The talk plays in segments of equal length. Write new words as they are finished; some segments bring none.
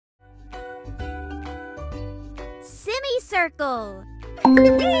Semicircle.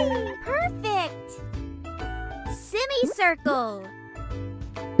 Perfect. Semicircle.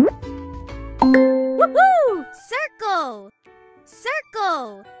 Woohoo! Circle.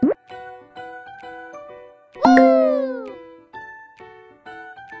 Circle. Woo!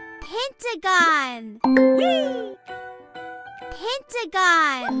 Pentagon. Whee!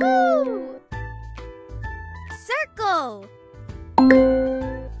 Pentagon. Woohoo! Circle. Woohoo!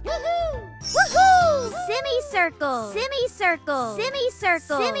 Woohoo! Semicircle. Semicircle.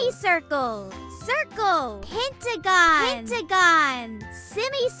 Semicircle. Semicircle. Circle. Pentagon. Pentagon.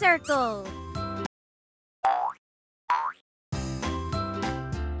 Semicircle.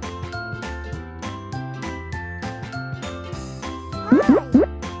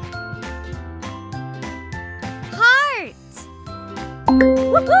 Heart.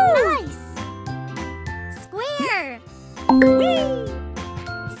 Woohoo! Nice. Square. Whee!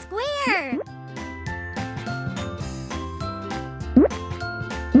 Square.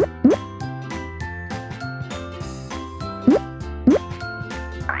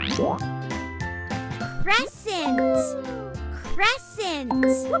 Crescent. Crescent.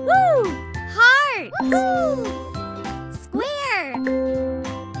 Woohoo! Heart. Woohoo! Square.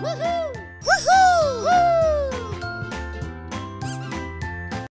 Woohoo! Woohoo!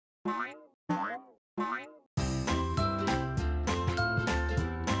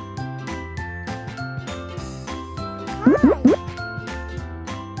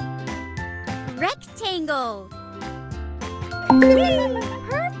 Rectangle.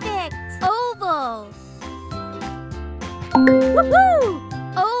 Perfect. Oval. Woohoo!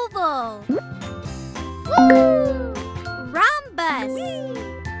 Oval. Woo! Rhombus.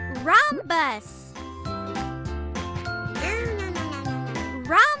 Rhombus.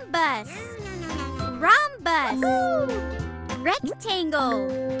 Rhombus. Rhombus. Rectangle.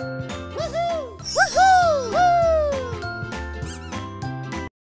 Woohoo! Woohoo!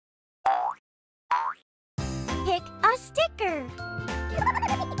 Pick a sticker.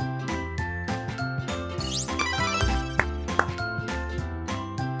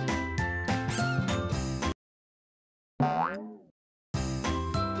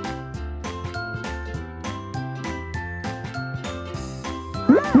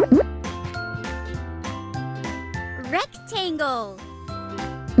 Rectangle.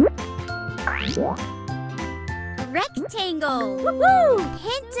 Rectangle. Woohoo!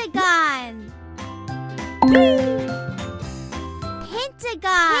 Pentagon.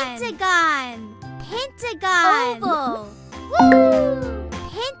 Pentagon. Pentagon. Pentagon. Oval. Woo!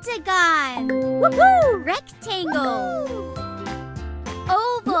 Pentagon. Woohoo! Rectangle.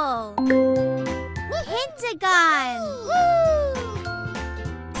 Oval. Pentagon.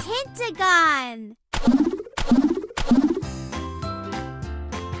 Pentagon.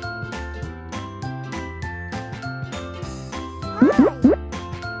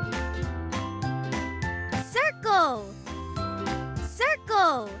 Circle.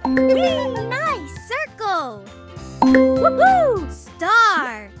 Circle. Nice. Circle. Woohoo!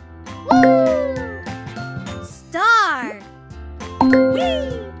 Star. Woo! Star.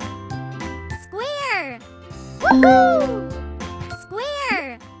 Whee! Square. Woohoo!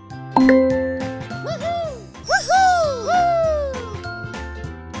 Square. Woohoo! Woohoo!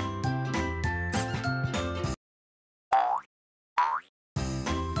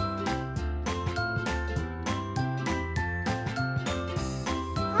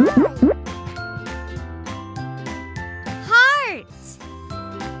 Heart.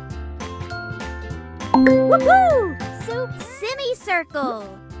 Woohoo! Soup. Semicircle.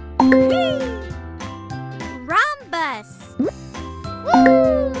 Rhombus.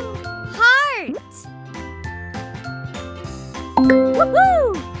 Woo! Heart. Woohoo!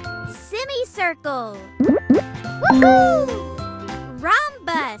 Semicircle. Woohoo!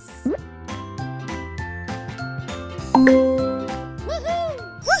 Rhombus. Woohoo! Woohoo!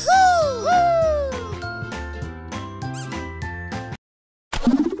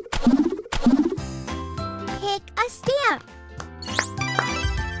 Pick a stamp.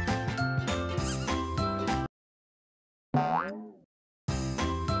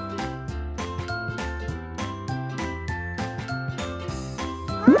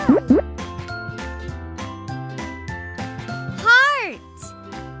 Heart.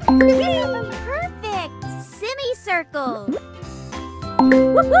 Perfect. Semicircle.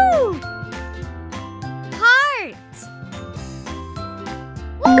 Woohoo! Heart.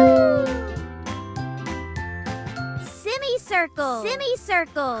 Woo! Semicircle.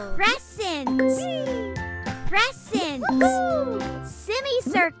 Semicircle. Crescent. Crescent. Woohoo!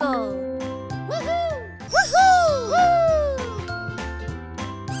 Semicircle. Woohoo! Woohoo!